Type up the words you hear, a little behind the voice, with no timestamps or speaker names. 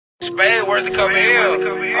Spade worth to come in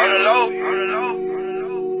on the low.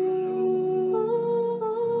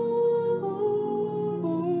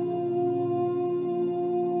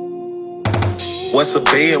 What's a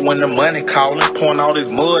bed when the money calling? Pouring all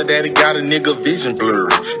this mud that it got a nigga vision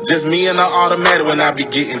blurry. Just me and the automatic when I be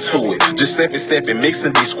getting to it. Just stepping,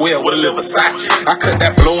 mixing these square with a little Versace. I cut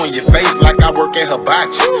that blow in your face like I work at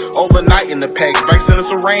Hibachi. Overnight in the package, banks in a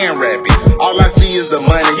saran wrapping. All I see is the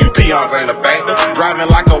money, you peons ain't a factor.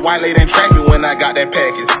 Driving like a white lady in traffic when I got that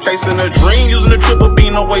package. Chasing a dream, using a triple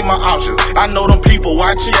beam, no way my options. I know them people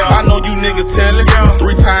watching, I know you niggas telling. 3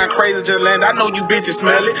 times crazy just land, I know you bitches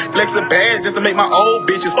smell it. Flex a bad just to make my old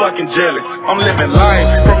bitches fucking jealous. I'm living life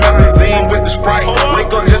from magazine with the Sprite. Wake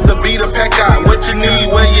up just to beat a pack out. What you need,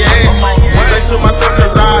 where you at? Say to myself,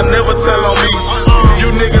 cause I never tell on me. You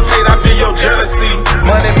niggas hate, I feel your jealousy.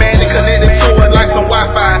 Money man, they connected to it like some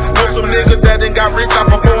Wi-Fi. Know some niggas that done got rich off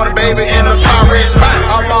of phone, baby, in a pirate spot.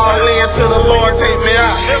 I'm all in till the Lord take me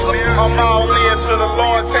out. I'm all in till the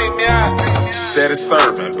Lord take me out. Steady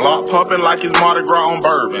serving, block pumping like it's Mardi Gras on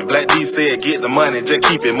bourbon. Black D said, get the money, just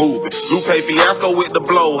keep it moving. Lupe Fiasco with the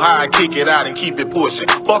blow, high, kick it out and keep it pushing.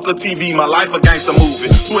 Fuck a TV, my life a gangster movie.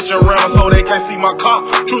 Switching around so they can't see my car.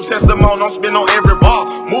 True testimony, I'm spin on every ball.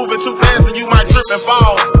 Moving too fast and you might trip and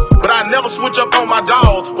fall. But I never switch up on my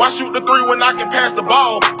dogs. Why shoot the 3 when I can pass the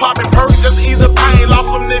ball? Popping perks just to ease the pain. Lost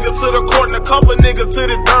some niggas to the court and a couple niggas to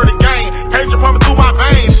the dirty game. Hatred pumping through my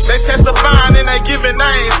veins. They testifying and they giving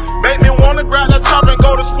names. Make me wanna grab that chop and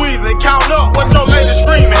go to squeezing. Count up what your lady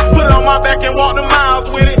screaming. Put it on my back and walk the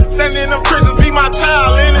miles with it. Standing in them prisons, be my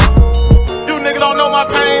child in it. You niggas don't know my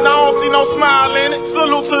pain, I don't see no smile in it.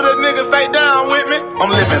 Salute to the niggas, stay down with me.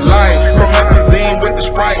 I'm living life from magazine with the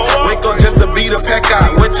Sprite. Wake up just to beat a pack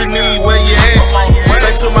out. What you need, where you at?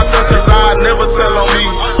 Say to myself, cause I never tell on me.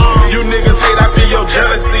 You niggas hate, I feel your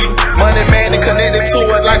jealousy. Money man, they connected to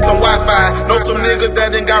it like some Wi-Fi. Know some niggas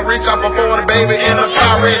that done got rich off of phone, baby, in a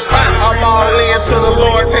pirate spot. I'm all in till the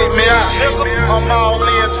Lord take me out. I'm all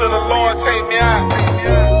in till the Lord take me out.